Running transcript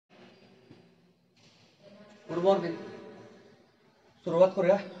Good morning. सुरुवात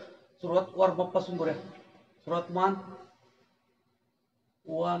करूया. सुरुवात वॉर्मअप पासून करूया. सुरुवात मान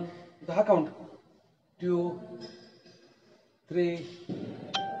 1 10 काउंट 2 3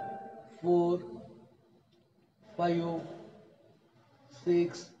 4 5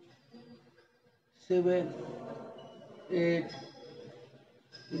 6 7 8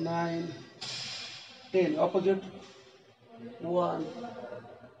 9 10. Opposite 1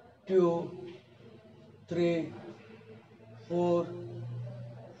 2 3 4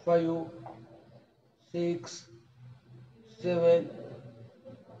 5 6 7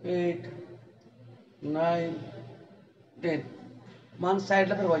 8 9 10. मान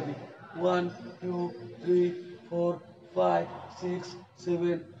साइडला फिरवायची. 1 2 3 4 5 6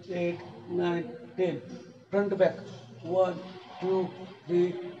 7 8 9 10. Front back 1 2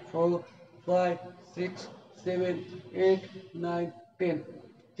 3 4 5 6 7 8 9 10.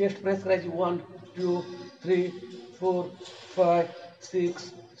 चेस्ट प्रेस करायची. 1 2 3 4 5 6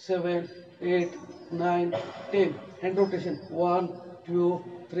 7 8 9 10. Hand rotation 1 2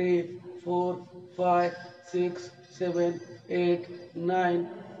 3 4 5 6 7 8 9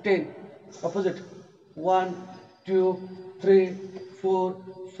 10. Opposite 1 2 3 4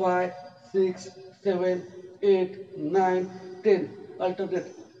 5 6 7 8 9 10. Alternate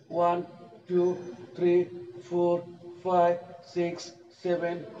 1 2 3 4 5 6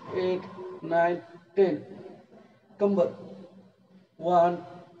 7 8 9 10. Camber 1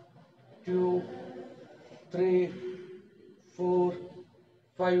 2 3 4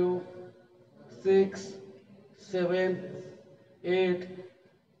 5 6 7 8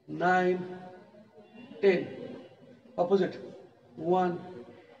 9 10. Opposite 1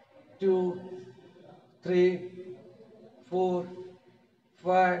 2 3 4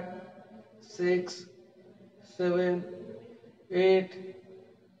 5 6 7 8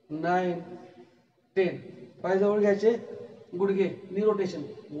 9 10. पाय जवळ घ्यायचे. गुडघे नी रोटेशन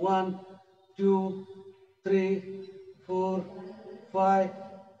 1 2 3 4 5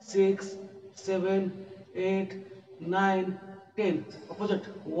 6 7 8 9 10. Opposite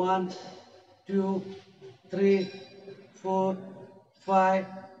 1 2 3 4 5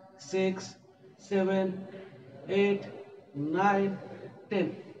 6 7 8 9 10.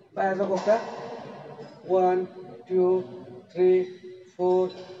 पायाचा कोष्टा 1 2 3 4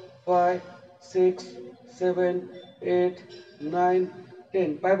 5 6 7 8 9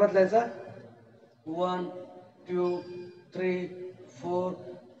 10. पाय बदलायचा. 1 2 3 4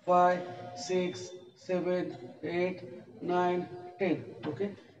 5 6 7 8 9 10. ओके.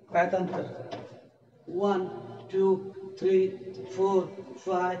 पायात अंतर 1 2 3 4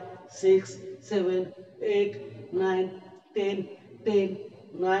 5 6 7 8 9 10 10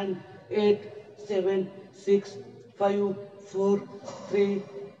 9 8 7 6 5 4 3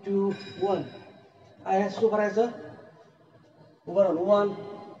 2 1. आयास उभारायचं. उभं राहून 1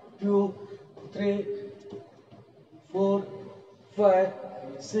 2 3 4 5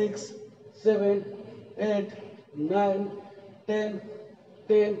 6 7 8 9 10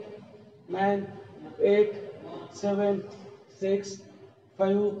 10 9 8 7 6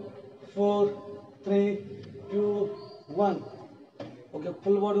 5 4 3 2 1. ओके.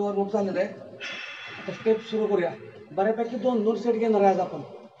 फुल बॉडी वॉर्मअप झालेलं आहे. आता स्टेप सुरू करूया. बऱ्यापैकी 2-2 सेट घेणार आहे आज आपण.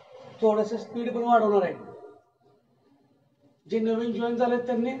 थोडंसं स्पीड पण वाढवणार आहे. जे नवीन जॉईन झाले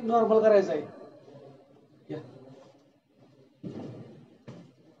त्यांनी नॉर्मल करायचं आहे.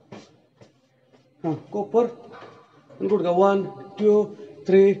 हां. कोपर गुडघा 1 2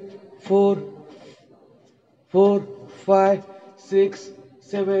 3 4 4 5 6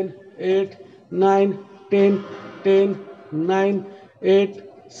 7 8 9 10 10 9 8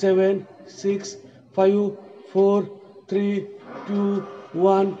 7 6 5 4 3 2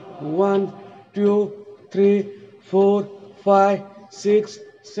 1 1 2 3 4 5 6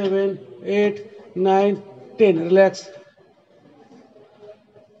 7 8 9 10. रिलॅक्स.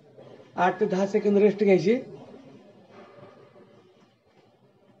 8 ते 10 सेकंद रेस्ट घ्यायची.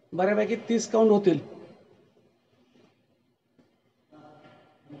 बऱ्यापैकी 30 काउंट होतील.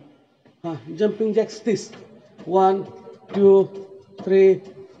 हां. Jumping Jacks 30. 1 2 3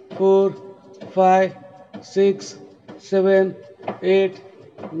 4 5 6 7 8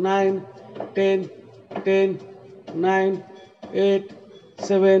 9 10 10 9 8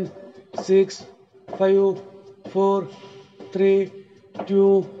 7 6 5 4 3 2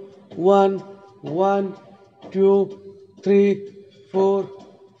 1 1 2 3 4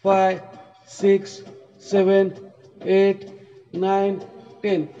 5 6 7 8 9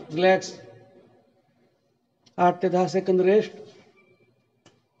 10. रिलॅक्स. 8 ते 10 सेकंद रेस्ट.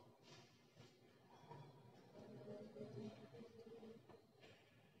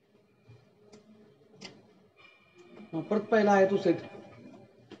 परत पहिला आहे तो सेट.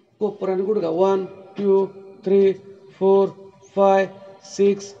 कोपर आणि गुडघा 1 2 3 4 5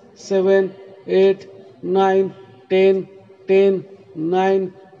 6 7 8 9 10 10 9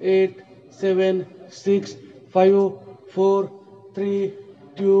 8 7 6 5 4 3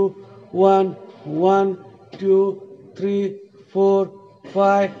 2 1 1 2 3 4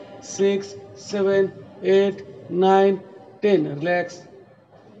 5 6 7 8 9 10. रिलॅक्स.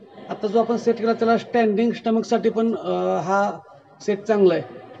 आता जो आपण सेट केला त्याला स्टँडिंग स्टमकसाठी पण हा सेट चांगला आहे.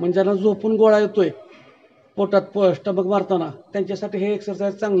 म्हणजे ज्यांना झोपून गोळा येतोय पोटात स्टमक मारताना त्यांच्यासाठी हे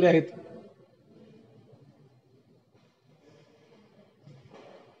एक्सरसाइज चांगले आहेत.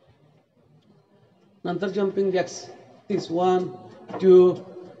 नंतर जम्पिंग जॅक्स 1 2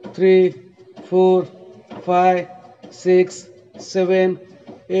 3 4 5 6 7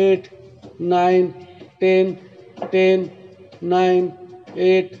 8 9 10 10 9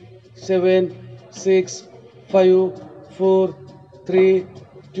 8 7 6 5 4 3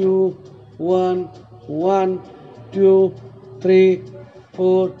 2 1 1 2 3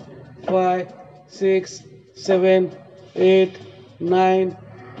 4 5 6 7 8 9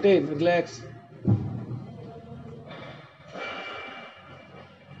 10. रिलॅक्स.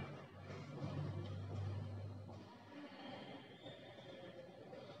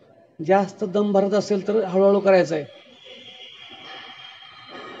 जास्त दम भरत असेल तर हळूहळू करायचं आहे.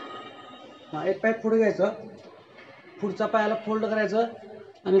 एक पाय पुढे घ्यायचं, पुढचा पायाला फोल्ड करायचं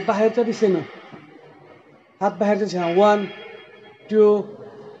आणि बाहेरच्या दिशेनं हात बाहेरच्या दिशेनं 1 2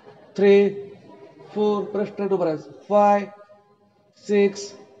 3 4 परत स्ट्रेट उभं राहायचं 5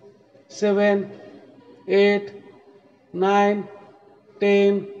 6 7 8 9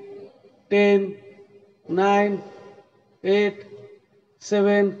 10 10 9 8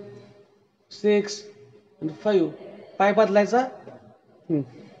 7 6 आणि 5. पाय बदलायचा.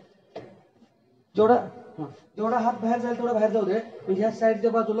 जेवढा जेवढा हात बाहेर जाईल तेवढा बाहेर जाऊ दे. म्हणजे ह्या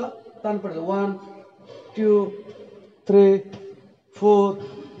साईडच्या बाजूला ताण पडेल. 1 2 3 4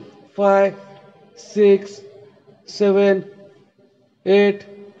 5 6 7 8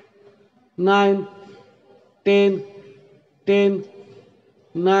 9 10 10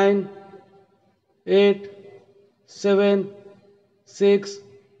 9 8 7 6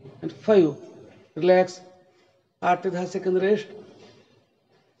 आणि 5. रिलॅक्स. 8 ते 10 सेकंद रेस्ट.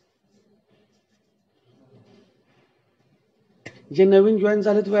 जे नवीन जॉईन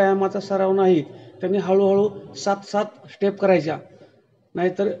झालेत व्यायामाचा सराव नाही त्यांनी हळूहळू 7-7 स्टेप करायच्या.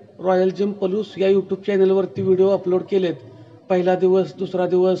 नाहीतर रॉयल जिम पलूस या यूट्यूब चॅनलवरती व्हिडिओ अपलोड केलेत. पहिला दिवस, दुसरा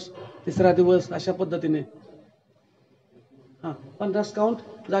दिवस, तिसरा दिवस अशा पद्धतीने. 50 काउंट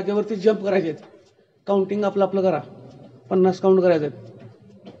जागेवरती जंप करायचे. काउंटिंग आपलं आपलं करा. 50 काउंट करायचे.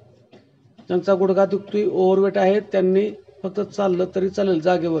 ज्यांचा गुडघा दुखतोय, ओव्हरवेट आहे, त्यांनी फक्त चाललं तरी चालेल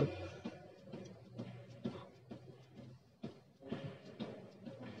जागेवर.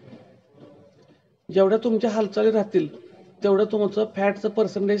 जेवढ्या तुमच्या हालचाली राहतील तेवढं तुमचं फॅटचं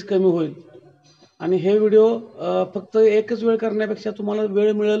पर्सेंटेज कमी होईल. आणि हे व्हिडिओ फक्त एकच वेळ करण्यापेक्षा तुम्हाला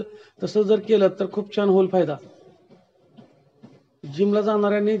वेळ मिळेल तसं जर केलं तर खूप छान होईल फायदा. जिमला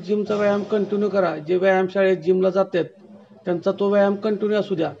जाणाऱ्यांनी जिमचा व्यायाम कंटिन्यू करा. जे व्यायामशाळेत जिमला जातात त्यांचा तो व्यायाम कंटिन्यू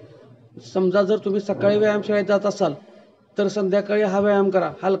असू द्या. समजा जर तुम्ही सकाळी व्यायामशाळेत जात असाल तर संध्याकाळी हा व्यायाम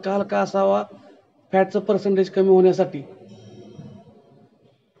करा. हलका हलका असावा फॅटचं पर्सेंटेज कमी होण्यासाठी.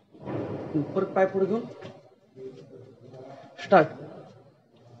 परत पाय पुढे घेऊन स्टार्ट.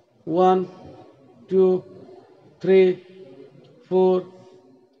 1 2 3 4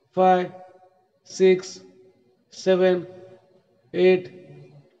 5 6 7 8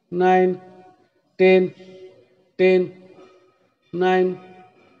 9 10 10 9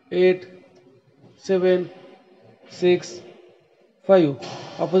 8 7 6 5.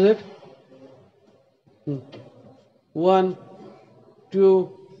 ऑपोजिट. 1 2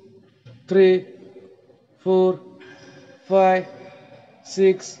 3 4 5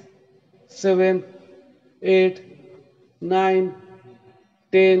 6 7 8 9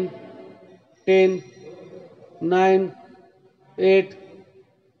 10 10 9 8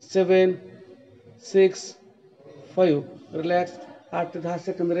 7 6 5. रिलॅक्स. 8 ते 10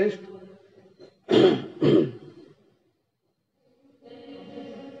 सेकंद रेस्ट.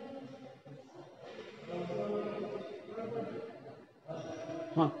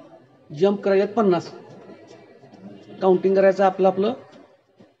 जंप करायच्यात 50. काउंटिंग करायचं आपलं आपलं.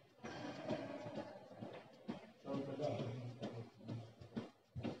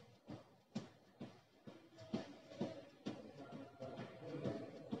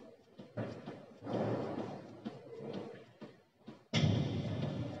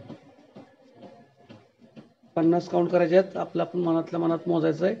 पन्नास काउंट करायचे आहेत. आपलं आपण मनातल्या मनात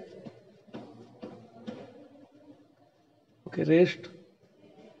मोजायचं आहे. Okay, rest.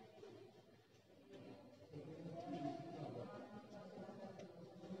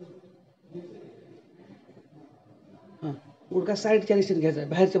 हां, गुडघा साईडच्या दिशेने घ्यायचा आहे,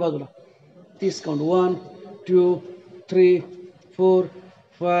 बाहेरच्या बाजूला. 30 काउंट. 1 2 3 4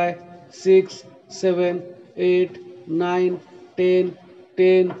 5 6 7 8 9 10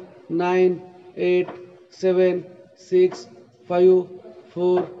 10 9 8 7 6 5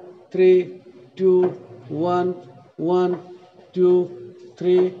 4 3 2 1 1 2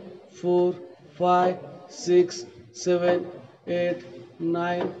 3 4 5 6 7 8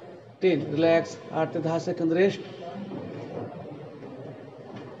 9 10. रिलॅक्स. 8 ते 10 सेकंद रेस्ट.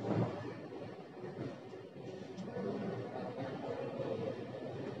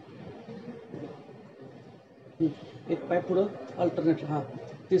 एक पाय पुढं अल्टरनेटली. हां,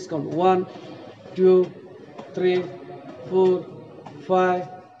 30 काउंट. 1 2 3 4 5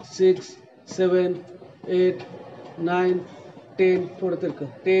 6 7 8 9 10. थोडं तिरकं.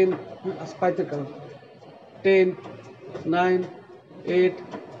 10. असं पाय तिरकं. 10 9 8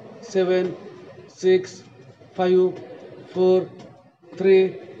 7 6 5 4 3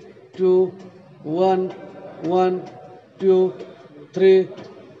 2 1 1 2 3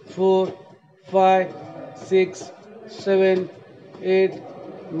 4 5 6 7 8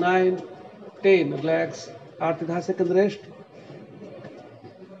 9 10. रिलॅक्स. 8 ते 10 सेकंद रेस्ट.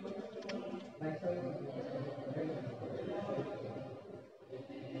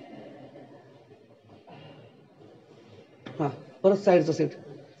 हां, परत साईडचा सेट.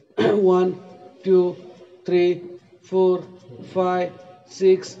 1 2 3 4 5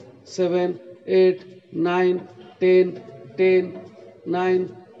 6 7 8 9 10 10 9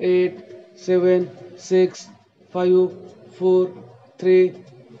 8 7 6 5 4 3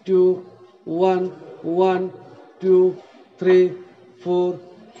 2 1 1 2 3 4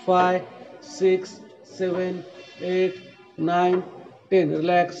 5 6 7 8 9 10.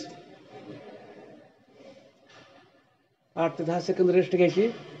 रिलॅक्स. 8 ते 10 सेकंद रेस्ट घ्यायची.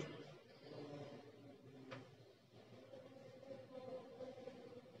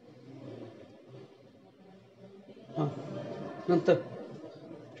 हां, नंतर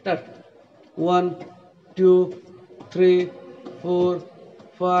स्टार्ट. 1 2 3 4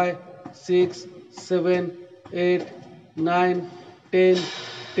 5 6 7 8 9 10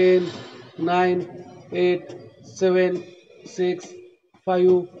 10 9 8 7 6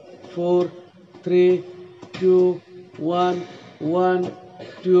 5 4 3 2 1 1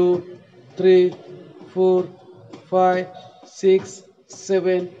 2 3 4 5 6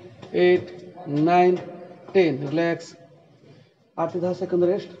 7 8 9 10. रिलॅक्स. 8 ते 10 सेकंद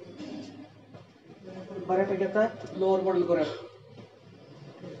रेस्ट. बऱ्यापैकी आता लोअर बॉडी करूया.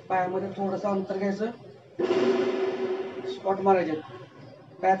 पायामध्ये थोडंसं अंतर घ्यायचं. स्क्वॉट मारायचे.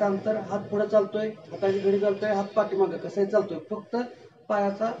 पायाचं अंतर. हात पुढे चालतोय, हाताची घडी चालतोय, हात पाठीमागं कसंही चालतोय. फक्त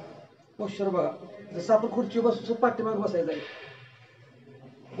पायाचा पोश्चर बघा. जसं आपण खुर्ची बसतो पाठीमागं बसायचं आहे.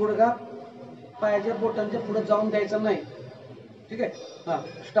 गुडघा पायाच्या बोटांच्या पुढे जाऊन द्यायचा नाही. ठीक आहे. हां,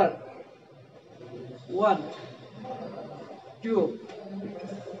 स्टार्ट. 1 2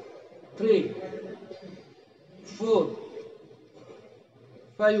 3 4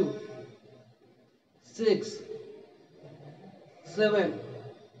 5 6 7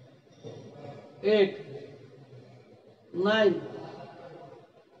 8 9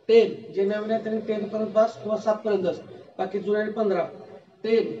 10. जे नवीन आहे त्यांनी 10 पर्यंत बस किंवा 7 पर्यंत बस. बाकी जुन्याने 15.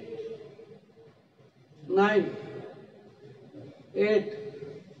 10 9 8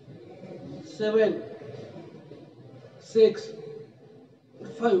 7 6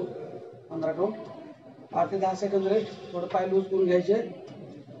 5. 15 काउंट. 8 ते 10 सेकंद रेस्ट. थोडं पाय लूज करून घ्यायचे.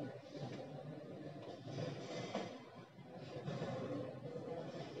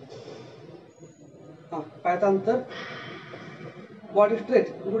 हां, पायाचं अंतर. Body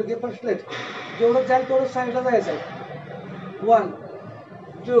stretch. गुडघे पण स्ट्रेच. जेवढं जाईल तेवढं साईडला जायचं आहे. 1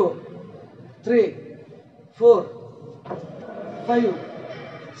 2 3 4 5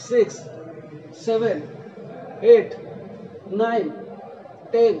 6 7 8 9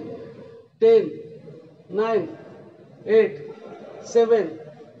 10 10 9 8 7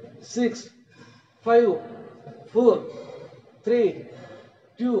 6 5 4 3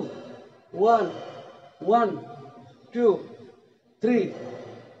 2 1 1 2 3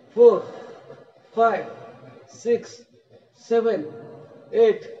 4 5 6 7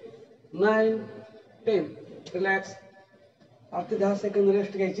 8 9 10. रिलॅक्स. 8 ते 10 सेकंद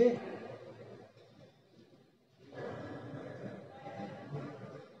रेस्ट घ्यायचे.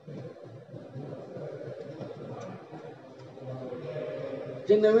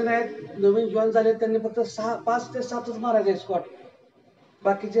 जे नवीन आहेत, नवीन जॉईन झाले त्यांनी फक्त 5 ते 7च मारायचे स्क्वॉट.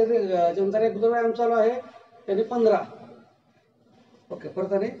 बाकीचे ज्यांचा रेग्युलर व्यायाम चालू आहे त्यांनी 15. ओके,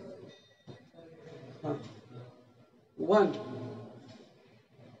 परत आणि हां 1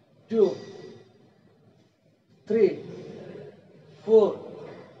 2 3 4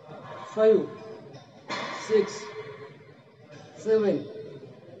 5 6 7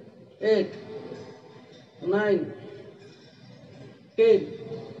 8 9 10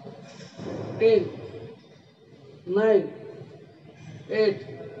 10 9 8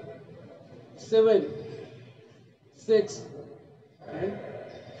 7 6 and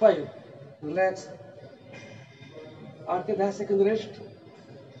 5. Relax. 8 ते 10 सेकंद रेस्ट.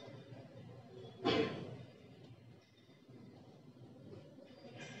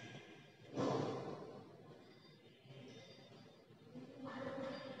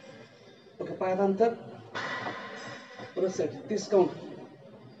 ओके, पायात अंतर, परत सेट 30 काउंट.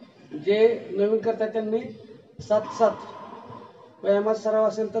 जे नवीन करतात त्यांनी 7-7 व्यायामात सराव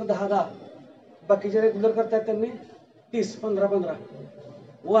असेल तर 10-10, बाकीचे रेग्युलर करतात त्यांनी 30 15-15.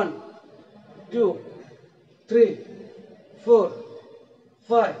 1 2 3 4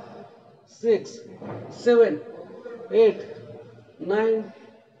 5 6 7 8 9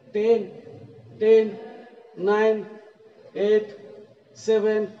 10 10 9 8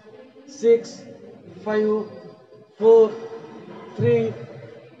 7 6 5 4 3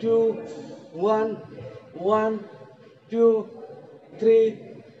 2 1 1 2 3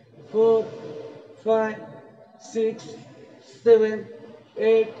 4 5 6 7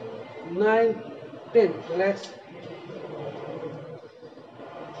 8 9 10. Relax.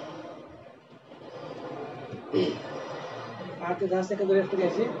 8 ते 10 सेकंद रेस्ट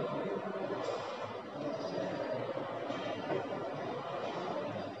घ्यायची.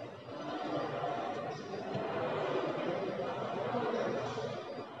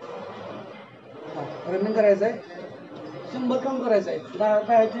 रनिंग करायचं आहे, 100 काउंट करायचं आहे. डाव्या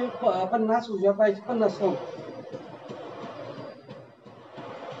पायाचे 50, उजव्या पायाचे 50 काउंट.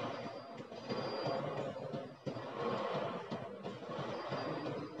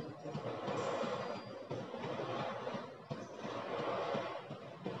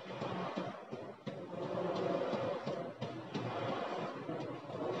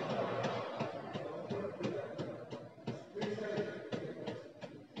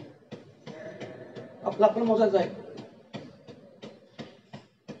 आपला पण मोजायचा आहे.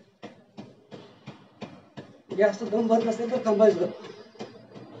 जास्त दम भरत असेल तर थांबायचं.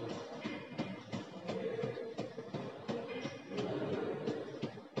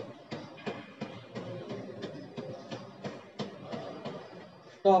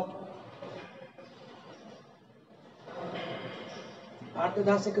 स्टॉप. 8 ते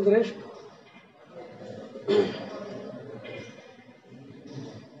 10 सेकंद रेस्ट.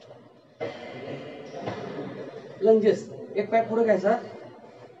 लंजेस, एक पाय पुढे घ्यायचा.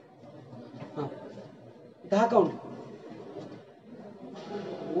 हां 10 काउंट.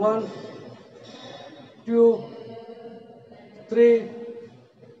 1 2 3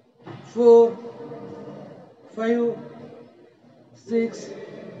 4 5 6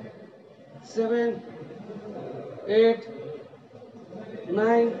 7 8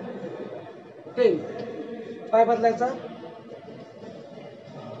 9 10. पाय बदलायचा.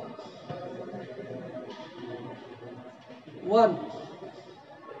 1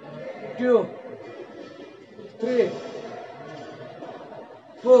 2 3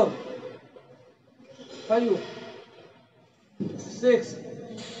 4 5 6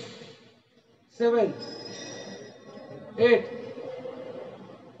 7 8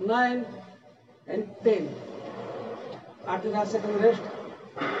 9 and 10. 8 ते 10 सेकंद रेस्ट.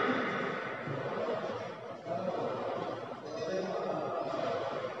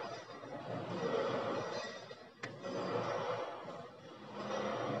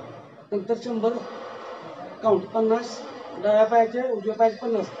 नंतर 100 काउंट. 50 डाव्या पायाचे, उजव्या पायाचे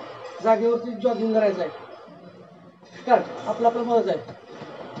 50. जागेवरती जॉगिंग करायचं आहे. स्टार्ट. आपला पण मदत आहे.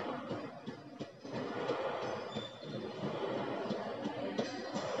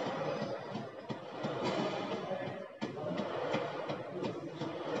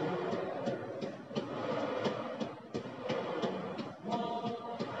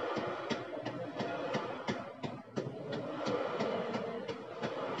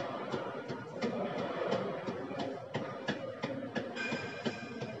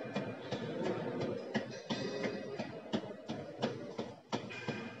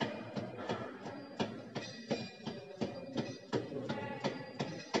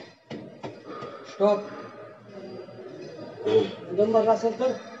 स्टॉप. दम भरला असेल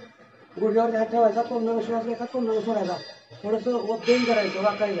तर गुडघ्यावर हात ठेवायचा, तोंडाने श्वास घ्यायचा, तोंडाने सोडायचा. थोडंसं वक्तन करायचं,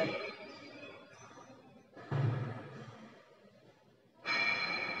 वाकायला.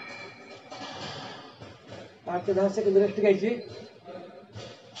 8 ते 10 सेकंद रेस्ट घ्यायची.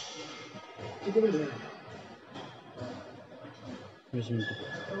 किती मिनिट? 20 मिनिटं.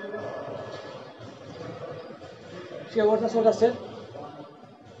 शेवटचा सेट असेल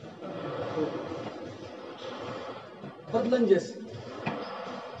परत लंजेस.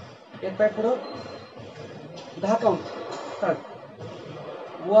 एक पाय पुढं, 10 काउंट. स्टार्ट.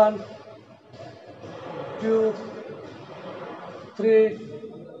 1 2 3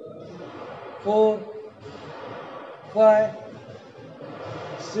 4 5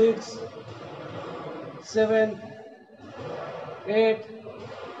 6 7 8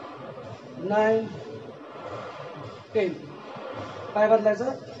 9 10. पाय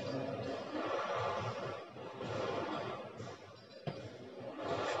बदलायचं.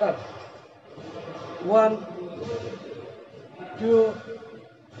 स्टार्ट. 1 2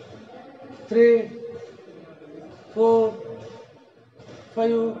 3 4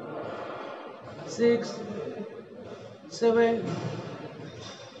 5 6 7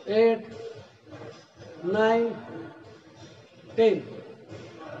 8 9 10.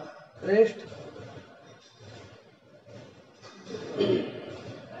 रेस्ट.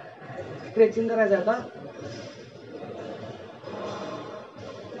 स्ट्रेचिंग करायचं आता.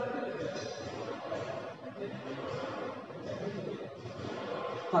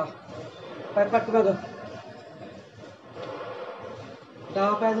 हां, पाय पाठीमागं.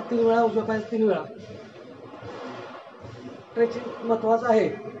 डावा पायाचा 3 वेळा, उजव्या पायाचा 3 वेळा. स्ट्रेचिंग महत्वाचं आहे.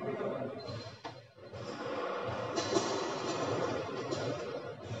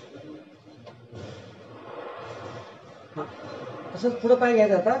 हां, तसंच पुढं पाय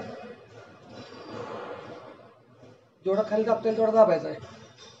घ्यायचा आता. जेवढा खाली दाबता येईल तेवढा दाबायचा आहे.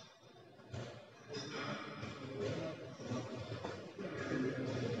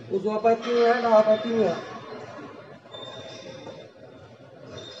 उजवा पाय 3 वेळा, डावा पाय 3 वेळा.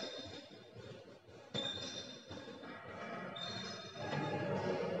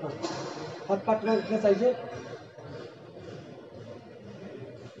 हात पाठीमागे खेचायचे.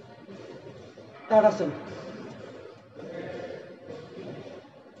 ताडासन.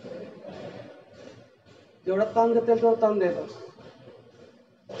 जेवढा ताण देता येईल तेवढा ताण द्यायचा.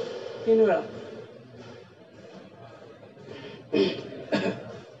 3 वेळा.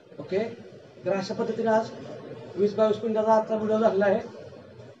 ओके, तर अशा पद्धतीने आज 20-22 मिनिटाचा आजचा व्हिडिओ झालेला आहे.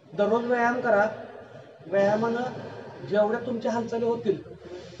 दररोज व्यायाम करा. व्यायामानं जेवढ्या तुमच्या हालचाली होतील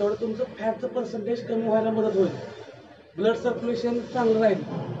तेवढं तुमचं फॅटचं पर्सेंटेज कमी व्हायला मदत होईल. ब्लड सर्क्युलेशन चांगलं राहील.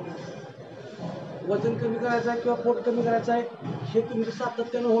 वजन कमी करायचं आहे किंवा पोट कमी करायचं आहे हे तुमचं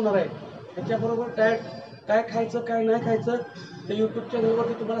सातत्यानं होणार आहे. त्याच्याबरोबर डाएट काय खायचं काय नाही खायचं ते यूट्यूब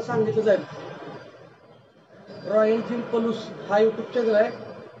चॅनलवरती तुम्हाला सांगितलं जाईल. रॉयल जिम पलूस हा यूट्यूब चॅनल आहे.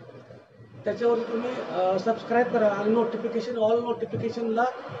 त्याच्यावरती तुम्ही सबस्क्राईब करा आणि नोटिफिकेशन ऑल नोटिफिकेशनला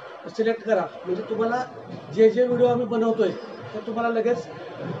सिलेक्ट करा. म्हणजे तुम्हाला जे जे व्हिडिओ आम्ही बनवतोय ते तुम्हाला लगेच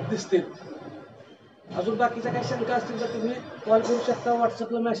दिसतील. अजून बाकीच्या काही शंका असतील तर तुम्ही कॉल करू शकता,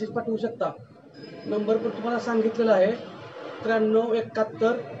 व्हॉट्सअपला मेसेज पाठवू शकता. नंबर पण तुम्हाला सांगितलेला आहे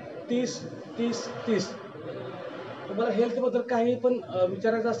 9371 30 30 30. तुम्हाला हेल्थबद्दल काही पण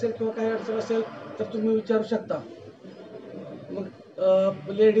विचारायचं असेल किंवा काही अडचण असेल तर तुम्ही विचारू शकता. मग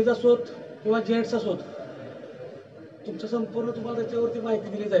लेडीज असोत किंवा जेंट्स असोत तुमचं संपूर्ण तुम्हाला त्याच्यावरती माहिती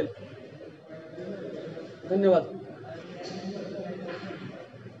दिली जाईल. धन्यवाद.